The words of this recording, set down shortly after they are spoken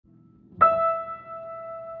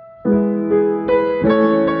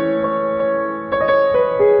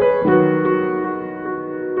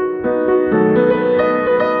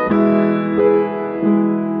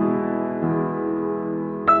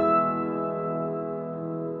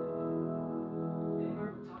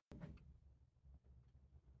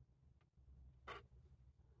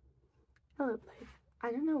to play.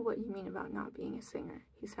 I don't know what you mean about not being a singer.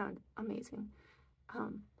 You sound amazing.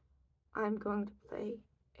 I'm going to play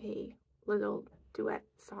a little duet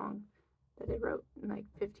song that I wrote in like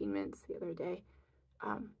 15 minutes the other day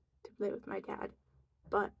to play with my dad,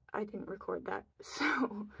 but I didn't record that,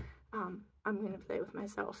 so I'm going to play with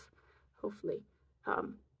myself, hopefully. I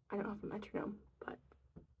don't have a metronome, but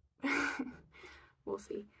we'll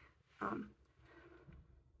see.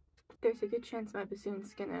 There's a good chance my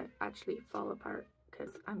bassoon's gonna actually fall apart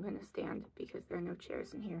because I'm gonna stand because there are no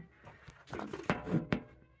chairs in here.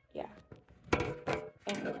 Yeah.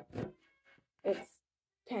 And it's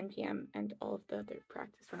 10 p.m. and all of the other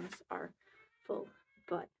practice rooms are full,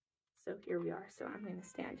 but so here we are. So I'm gonna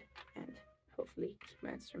stand and hopefully keep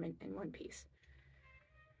my instrument in one piece.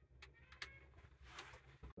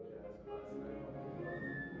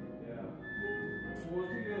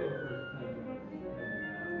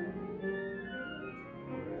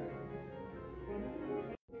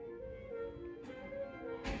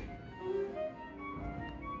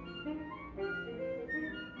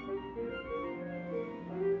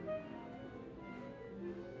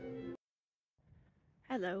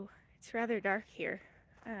 Hello, it's rather dark here.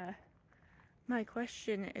 My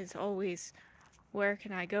question is always, where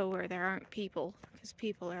can I go where there aren't people? Because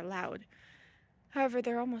people are loud. However,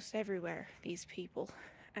 they're almost everywhere, these people.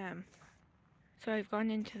 So I've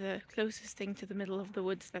gone into the closest thing to the middle of the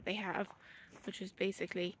woods that they have, which is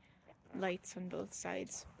basically lights on both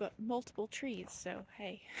sides, but multiple trees, so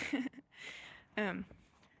hey. But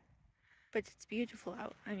it's beautiful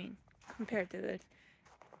out. I mean, compared to the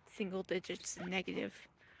single digits and negative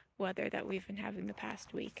weather that we've been having the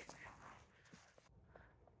past week.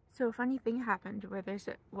 So a funny thing happened where there's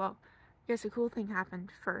a, well, I guess a cool thing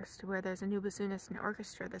happened first, where there's a new bassoonist in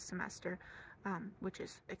orchestra this semester, which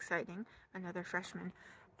is exciting, another freshman.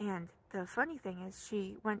 And the funny thing is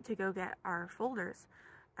she went to go get our folders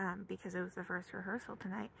because it was the first rehearsal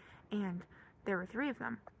tonight, and there were 3 of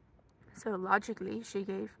them. So logically, she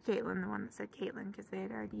gave Caitlin the one that said Caitlin because they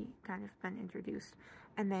had already kind of been introduced,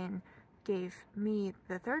 and then gave me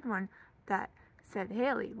the 3rd one that said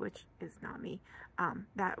Haley, which is not me.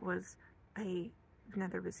 That was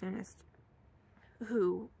another bassoonist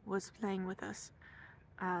who was playing with us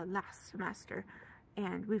last semester,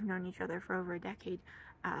 and we've known each other for over a decade.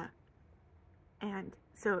 And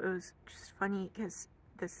so it was just funny because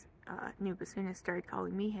this new bassoonist started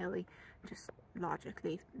calling me Haley, just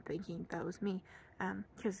logically thinking that was me,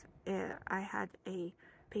 because I had a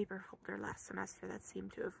paper folder last semester that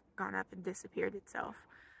seemed to have gone up and disappeared itself.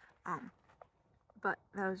 But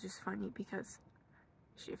that was just funny because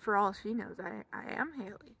for all she knows, I am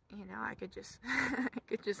Haley. You know, I could just I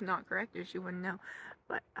could just not correct her; she wouldn't know.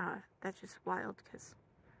 But that's just wild because,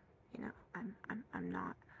 you know, I'm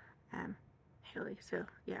not Haley. So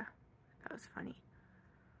yeah, that was funny.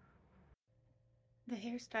 The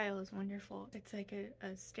hairstyle is wonderful. It's like a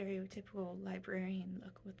stereotypical librarian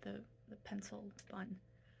look with the pencil bun.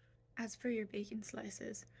 As for your bacon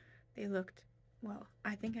slices, they looked, well,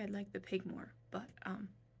 I think I'd like the pig more, but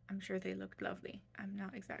I'm sure they looked lovely. I'm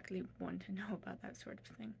not exactly one to know about that sort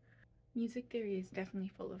of thing. Music theory is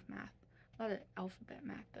definitely full of math. A lot of alphabet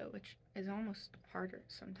math though, which is almost harder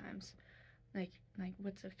sometimes. Like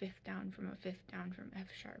what's a 5th down from a 5th down from F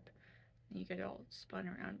sharp? And you get all spun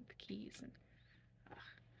around with the keys and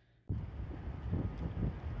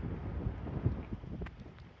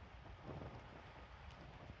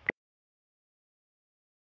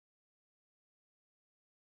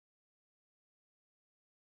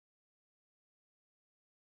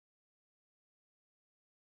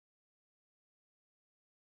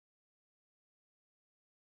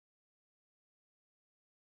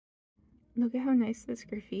look at how nice this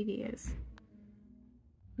graffiti is.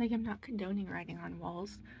 Like, I'm not condoning writing on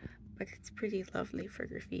walls, but it's pretty lovely for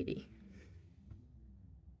graffiti.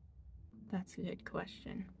 That's a good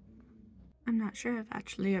question. I'm not sure I've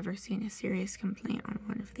actually ever seen a serious complaint on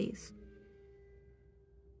one of these.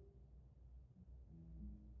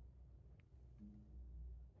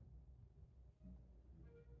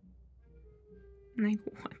 Like,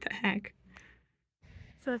 what the heck?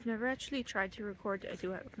 So I've never actually tried to record a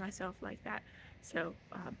duet with myself like that, so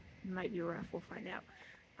it might be rough, we'll find out.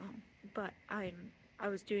 But I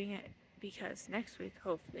was doing it because next week,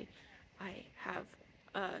 hopefully, I have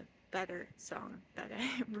a better song that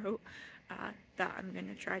I wrote that I'm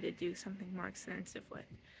gonna try to do something more extensive with,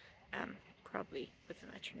 probably with a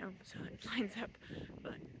metronome so it lines up,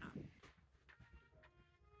 but